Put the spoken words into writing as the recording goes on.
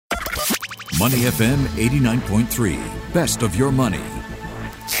Money FM 89.3. Best of your money.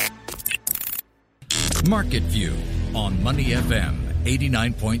 Market View on Money FM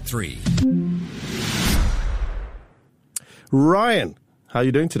 89.3. Ryan, how are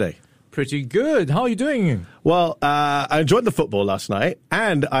you doing today? Pretty good. How are you doing? Well, I enjoyed the football last night,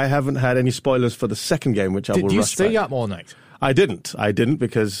 and I haven't had any spoilers for the second game, which I will rush Did you stay back. up all night? I didn't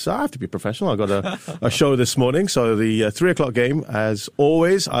because I have to be professional. I got a show this morning, so the 3 o'clock game, as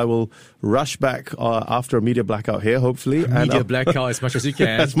always, I will rush back after a media blackout here, hopefully. Media blackout as much as you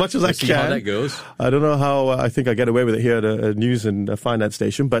can. As much as I see can. How that goes. I don't know how I think I get away with it here at a news and finance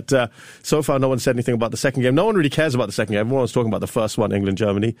station, but so far no one said anything about the second game. No one really cares about the second game. Everyone's talking about the first one,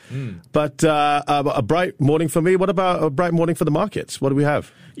 England-Germany. But a bright morning for me. What about a bright morning for the markets? What do we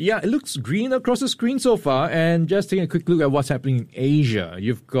have? Yeah, it looks green across the screen so far. And just taking a quick look at what's happening in Asia.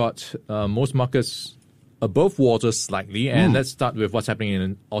 You've got most markets above water slightly. And let's start with what's happening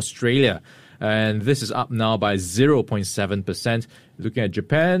in Australia. And this is up now by 0.7%. Looking at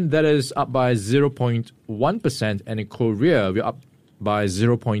Japan, that is up by 0.1%. And in Korea, we're up by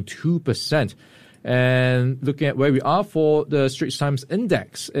 0.2%. And looking at where we are for the Straits Times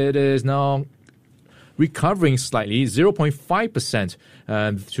Index, it is now recovering slightly, 0.5%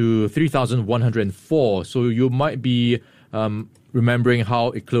 to 3,104. So you might be remembering how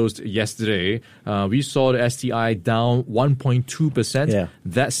it closed yesterday. We saw the STI down 1.2%. Yeah.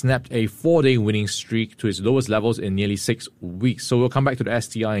 That snapped a 4-day winning streak to its lowest levels in nearly 6 weeks. So we'll come back to the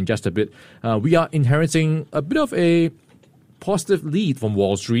STI in just a bit. We are inheriting a bit of a positive lead from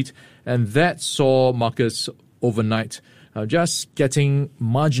Wall Street, and that saw markets overnight just getting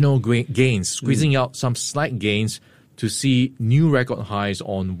marginal gains, squeezing out some slight gains to see new record highs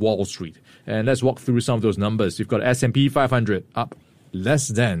on Wall Street. And let's walk through some of those numbers. You've got S&P 500 up less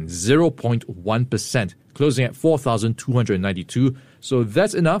than 0.1%, closing at 4,292. So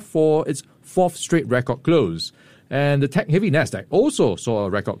that's enough for its fourth straight record close. And the tech-heavy Nasdaq also saw a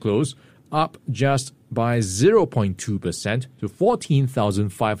record close, up just by 0.2% to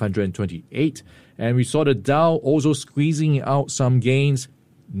 14,528. And we saw the Dow also squeezing out some gains,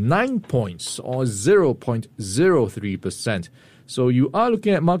 9 points or 0.03%. So you are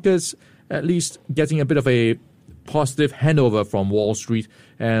looking at markets at least getting a bit of a positive handover from Wall Street.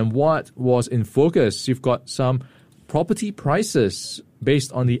 And what was in focus, you've got some property prices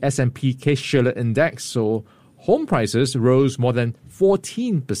based on the S&P Case-Shiller Index. So home prices rose more than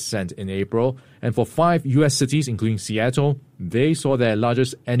 14% in April. And for 5 U.S. cities, including Seattle, they saw their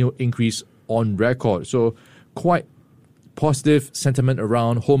largest annual increase on record. So quite positive sentiment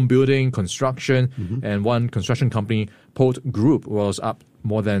around home building, construction, and one construction company, Polt Group, was up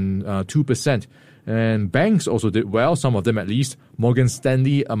more than 2%. And banks also did well, some of them at least. Morgan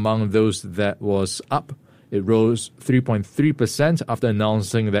Stanley among those that was up. It rose 3.3% after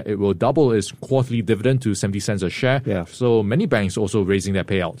announcing that it will double its quarterly dividend to 70 cents a share. Yeah. So many banks also raising their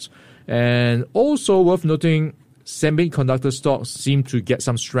payouts. And also worth noting, semiconductor stocks seem to get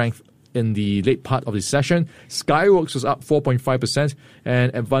some strength in the late part of the session. Skyworks was up 4.5%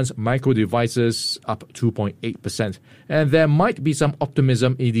 and Advanced Micro Devices up 2.8%. And there might be some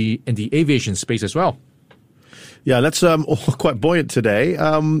optimism in the aviation space as well. Yeah, that's quite buoyant today.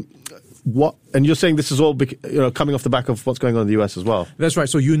 And you're saying this is all coming off the back of what's going on in the US as well? That's right.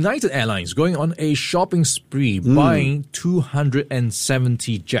 So United Airlines going on a shopping spree, buying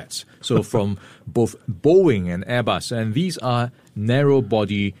 270 jets. So from both Boeing and Airbus. And these are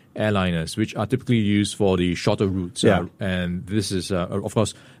narrow-body airliners, which are typically used for the shorter routes. Yeah. And this is, of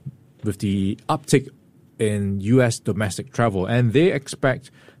course, with the uptick in U.S. domestic travel. And they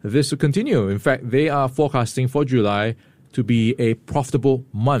expect this to continue. In fact, they are forecasting for July to be a profitable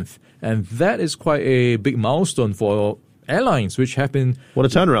month. And that is quite a big milestone for airlines, which have been... What a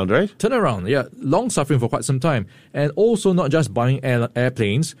turnaround, right? Turnaround, yeah. Long suffering for quite some time. And also not just buying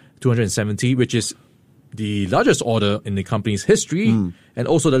airplanes, 270, which is the largest order in the company's history, and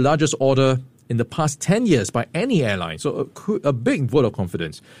also the largest order in the past 10 years by any airline. So a big vote of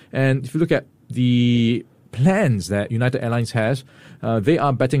confidence. And if you look at the plans that United Airlines has, they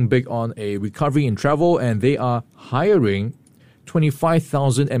are betting big on a recovery in travel, and they are hiring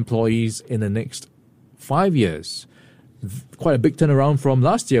 25,000 employees in the next 5 years. Quite a big turnaround from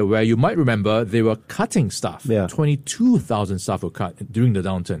last year, where you might remember they were cutting staff. Yeah. 22,000 staff were cut during the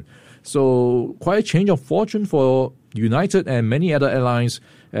downturn. So quite a change of fortune for United and many other airlines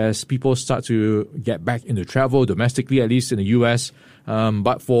as people start to get back into travel, domestically, at least in the US.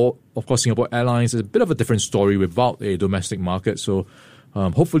 But for, of course, Singapore Airlines, it's a bit of a different story without a domestic market. So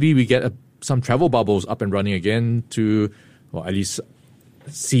hopefully we get some travel bubbles up and running again to, or at least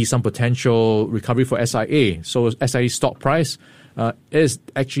see some potential recovery for SIA. So SIA stock price is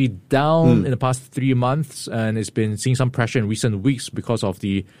actually down in the past 3 months, and it's been seeing some pressure in recent weeks because of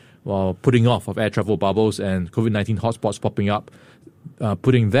the putting off of air travel bubbles and COVID-19 hotspots popping up,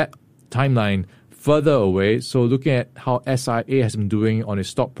 putting that timeline further away. So looking at how SIA has been doing on its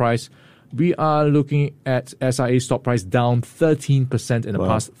stock price, we are looking at SIA stock price down 13% in the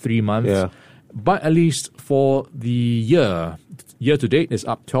past 3 months. Yeah. But at least for the year to date, it's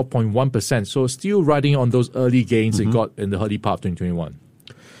up 12.1%. So still riding on those early gains it got in the early part of 2021.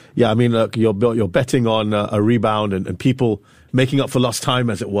 Yeah, I mean, look, you're betting on a rebound and people making up for lost time,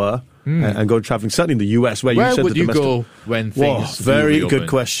 as it were, and go traveling. Certainly in the US, where you said would the you domestic... go when things do very reopen? good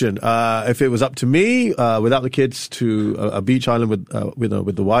question. If it was up to me, without the kids, to a beach island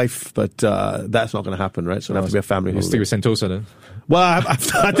with the wife, but that's not going to happen, right? So it'll have to be a family We'll holiday. stick with Sentosa then. Well, I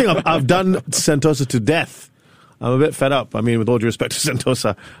think I've done Sentosa to death. I'm a bit fed up. I mean, with all due respect to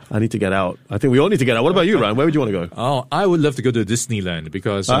Sentosa, I need to get out. I think we all need to get out. What about you, Ryan? Where would you want to go? Oh, I would love to go to Disneyland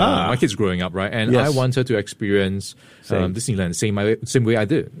because my kid's growing up, right? And Yes. I wanted to experience Disneyland same way I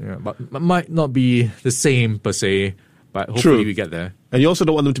did. Yeah, but it might not be the same per se, but hopefully True. we get there. And you also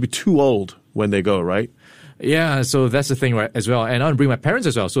don't want them to be too old when they go, right? Yeah, so that's the thing, right, as well. And I want to bring my parents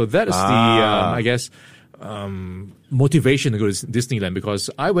as well. So that is I guess, motivation to go to Disneyland,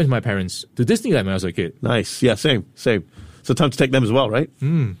 because I went with my parents to Disneyland when I was a kid. Nice. Yeah, same. So time to take them as well, right?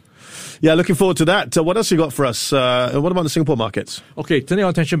 Yeah, looking forward to that. What else you got for us? What about the Singapore markets? Okay, turning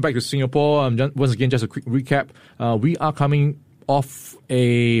our attention back to Singapore. Once again, just a quick recap. We are coming off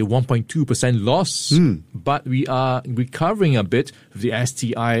a 1.2% loss, but we are recovering a bit with the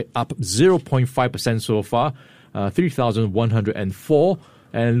STI up 0.5% so far, 3,104.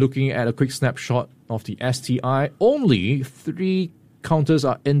 And looking at a quick snapshot of the STI, only 3 counters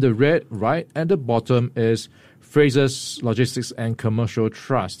are in the red. Right at the bottom is Frasers Logistics and Commercial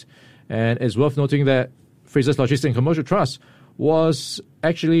Trust. And it's worth noting that Frasers Logistics and Commercial Trust was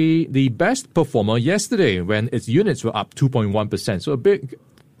actually the best performer yesterday when its units were up 2.1%. So a bit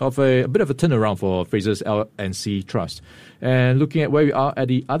of a turnaround for Frasers L&C Trust. And looking at where we are at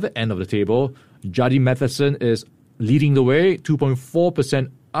the other end of the table, Jardine Matheson is leading the way,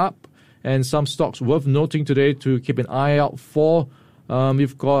 2.4% up. And some stocks worth noting today to keep an eye out for.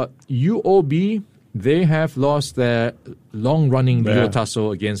 We've got UOB. They have lost their long-running legal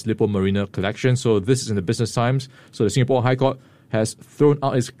tussle against Lippo Marina Collection. So this is in the Business Times. So the Singapore High Court has thrown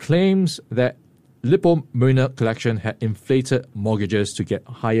out its claims that Lippo Marina Collection had inflated mortgages to get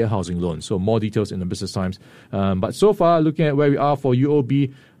higher housing loans. So more details in the Business Times. But so far, looking at where we are for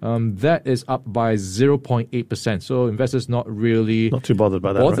UOB, that is up by 0.8%. So investors not too bothered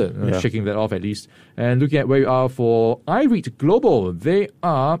by that, right? Shaking that off at least. And looking at where we are for iREIT Global, they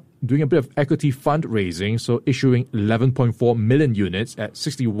are doing a bit of equity fundraising, so issuing 11.4 million units at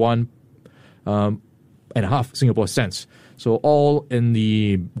 61.5 Singapore cents. So all in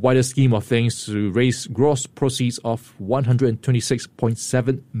the wider scheme of things to raise gross proceeds of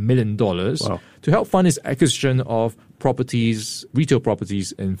 $126.7 million to help fund its acquisition of retail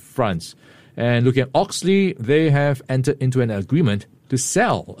properties in France. And looking at Oxley, they have entered into an agreement to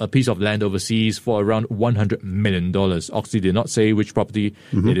sell a piece of land overseas for around $100 million. Oxley did not say which property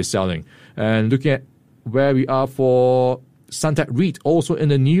it is selling. And looking at where we are for Suntec REIT, also in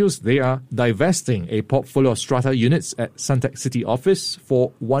the news, they are divesting a portfolio of strata units at Suntec City Office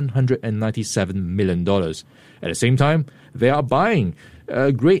for $197 million. At the same time, they are buying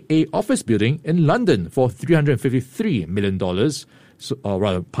a Grade A office building in London for $353 million, or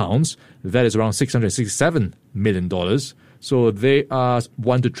rather pounds. That is around $667 million. So they are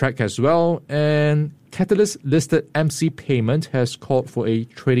one to track as well. And Catalyst-listed MC Payment has called for a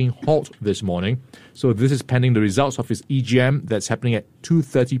trading halt this morning. So this is pending the results of its EGM that's happening at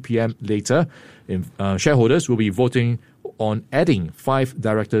 2:30 p.m. later. Shareholders will be voting on adding 5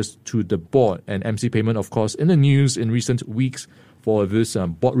 directors to the board. And MC Payment, of course, in the news in recent weeks for this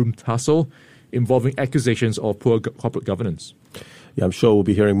boardroom tussle involving accusations of poor corporate governance. Yeah, I'm sure we'll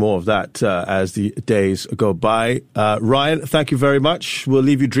be hearing more of that as the days go by. Ryan, thank you very much. We'll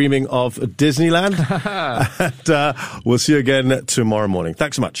leave you dreaming of Disneyland. And we'll see you again tomorrow morning.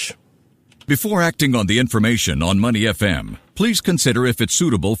 Thanks so much. Before acting on the information on Money FM, please consider if it's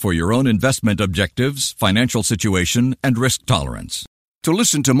suitable for your own investment objectives, financial situation, and risk tolerance. To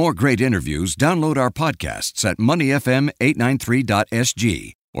listen to more great interviews, download our podcasts at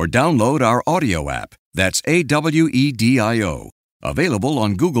moneyfm893.sg or download our audio app. That's AWEDIO. Available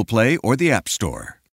on Google Play or the App Store.